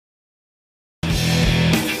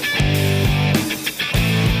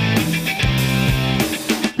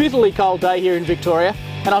bitterly cold day here in Victoria,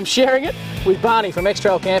 and I'm sharing it with Barney from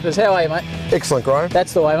XTRAIL Campers. How are you, mate? Excellent, Graham.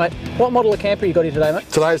 That's the way, mate. What model of camper you got here today, mate?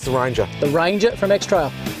 Today's the Ranger. The Ranger from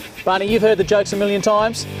XTRAIL. Barney, you've heard the jokes a million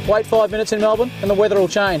times. Wait 5 minutes in Melbourne and the weather will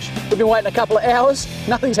change. We've been waiting a couple of hours,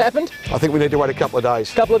 nothing's happened. I think we need to wait a couple of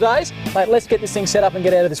days. Couple of days? Mate, let's get this thing set up and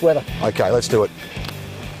get out of this weather. Okay, let's do it.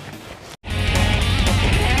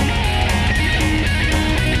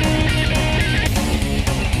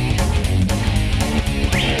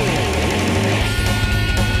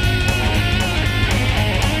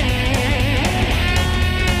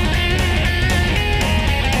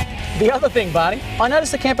 The other thing, Barney, I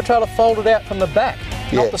noticed the camper trailer folded out from the back,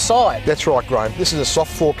 not the side. That's right, Graham. This is a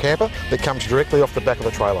soft floor camper that comes directly off the back of the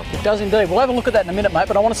trailer. It does indeed. We'll have a look at that in a minute, mate,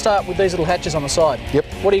 but I want to start with these little hatches on the side. Yep.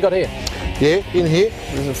 What do you got here? Yeah, in here,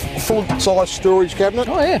 there's a full-size storage cabinet.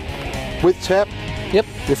 Oh, yeah. With tap. Yep.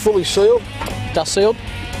 They're fully sealed. Dust sealed.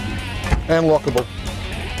 And lockable.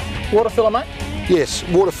 Water filler, mate? Yes,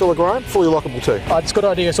 water filler, Graham, fully lockable too. Oh, it's a good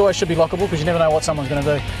idea. It always should be lockable because you never know what someone's going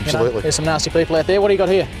to do. Absolutely. There's some nasty people out there. What do you got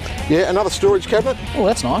here? Yeah, another storage cabinet. Oh,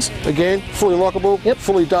 that's nice. Again, fully lockable, Yep.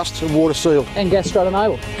 fully dust and water sealed. And gas strut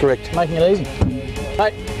enabled. Correct. Making it easy.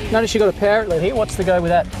 Hey, notice you've got a power outlet here. What's the go with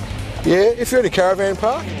that? Yeah, if you're in a caravan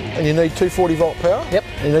park and you need 240 volt power, Yep.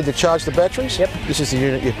 and you need to charge the batteries, Yep. this is the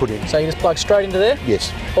unit you put in. So you just plug straight into there?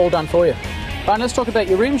 Yes. All done for you. Right, let's talk about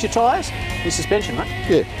your rims, your tyres, your suspension, mate.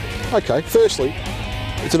 Yeah. Okay, firstly,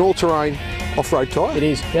 it's an all-terrain off-road tyre. It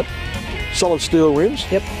is, yep. Solid steel rims.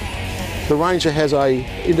 Yep. The Ranger has a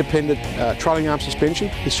independent trailing arm suspension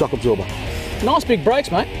with shock absorber. Nice big brakes,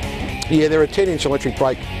 mate. Yeah, they're a 10-inch electric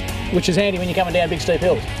brake. Which is handy when you're coming down big steep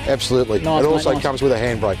hills. Absolutely. Nice, it also mate, nice. comes with a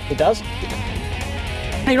handbrake. It does.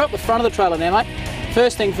 Hey, you're up the front of the trailer now, mate.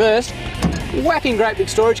 First thing first, whacking great big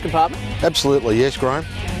storage compartment. Absolutely, yes, Graham.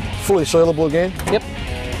 Fully sealable again. Yep.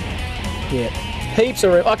 Yeah. Heaps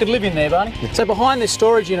of room. I could live in there, Barney. So behind this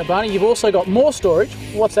storage unit, Barney, you've also got more storage.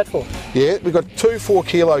 What's that for? Yeah, we've got 2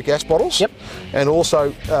 4-kilo gas bottles. Yep. And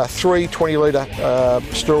also 3 20-litre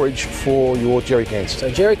storage for your jerry cans.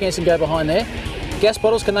 So jerry cans can go behind there. Gas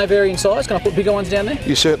bottles, can they vary in size? Can I put bigger ones down there?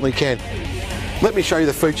 You certainly can. Let me show you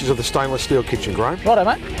the features of the stainless steel kitchen, Graham. Righto,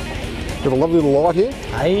 mate. We've got a lovely little light here.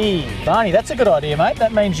 Hey, Barney, that's a good idea, mate.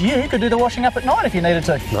 That means you could do the washing up at night if you needed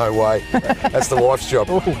to. No way. That's the wife's job.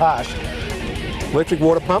 Ooh, harsh. Electric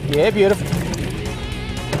water pump. Yeah, beautiful.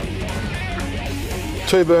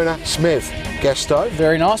 2-burner SMEV gas stove.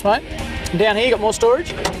 Very nice, mate. And down here, you got more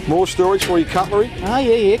storage. More storage for your cutlery. Oh,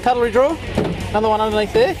 yeah, cutlery drawer. Another one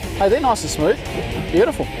underneath there. Hey, they're nice and smooth.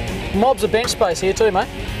 Beautiful. Mobs of bench space here too, mate,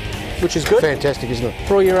 which is good. Fantastic, isn't it?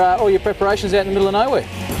 For all your preparations out in the middle of nowhere.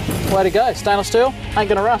 Way to go. Stainless steel, ain't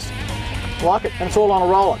going to rust. Like it, and it's all on a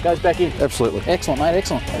roller. Goes back in. Absolutely. Excellent, mate,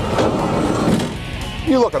 excellent.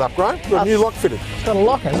 You lock it up, Graham. You've got a new lock fitted. It's got a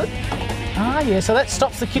lock, has it? Ah, yeah, so that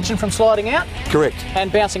stops the kitchen from sliding out Correct.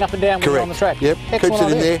 and bouncing up and down when you're on the track. Yep. Excellent Keeps it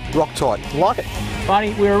idea. in there, rock tight. Like it.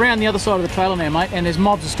 Barney, we're around the other side of the trailer now, mate, and there's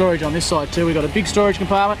mobs of storage on this side too. We've got a big storage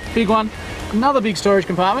compartment, big one, another big storage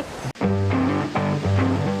compartment.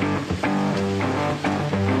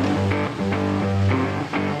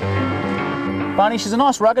 Barney, she's a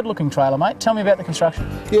nice rugged looking trailer, mate. Tell me about the construction.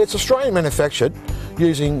 Yeah, it's Australian manufactured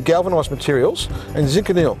using galvanised materials and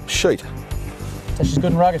zinc-anneal sheet. So she's good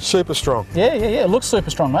and rugged. Super strong. Yeah, it looks super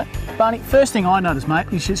strong, mate. Barney, first thing I noticed, mate,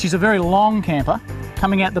 is she's a very long camper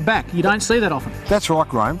coming out the back. You don't see that often. That's right,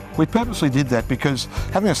 Graham. We purposely did that because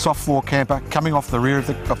having a soft floor camper coming off the rear of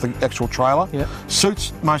the actual trailer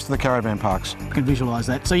suits most of the caravan parks. I can visualise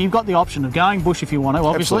that. So you've got the option of going bush if you want to,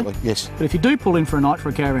 obviously. Absolutely, yes. But if you do pull in for a night for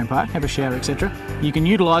a caravan park, have a shower, etc., you can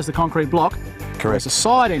utilise the concrete block. Correct. It's a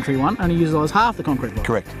side entry one, and you utilise half the concrete block.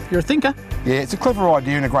 Correct. You're a thinker. Yeah, it's a clever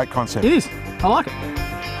idea and a great concept. It is. I like it.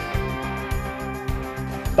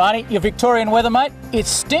 Barney, your Victorian weather, mate, it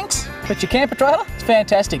stinks, but your camper trailer, it's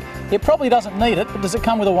fantastic. It probably doesn't need it, but does it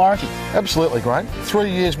come with a warranty? Absolutely, Graham. 3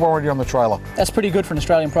 years warranty on the trailer. That's pretty good for an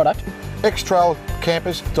Australian product.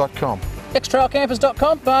 XTRAILcampers.com.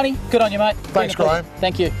 XTRAILcampers.com. Barney, good on you, mate. Thanks, Graham.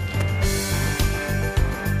 Thank you.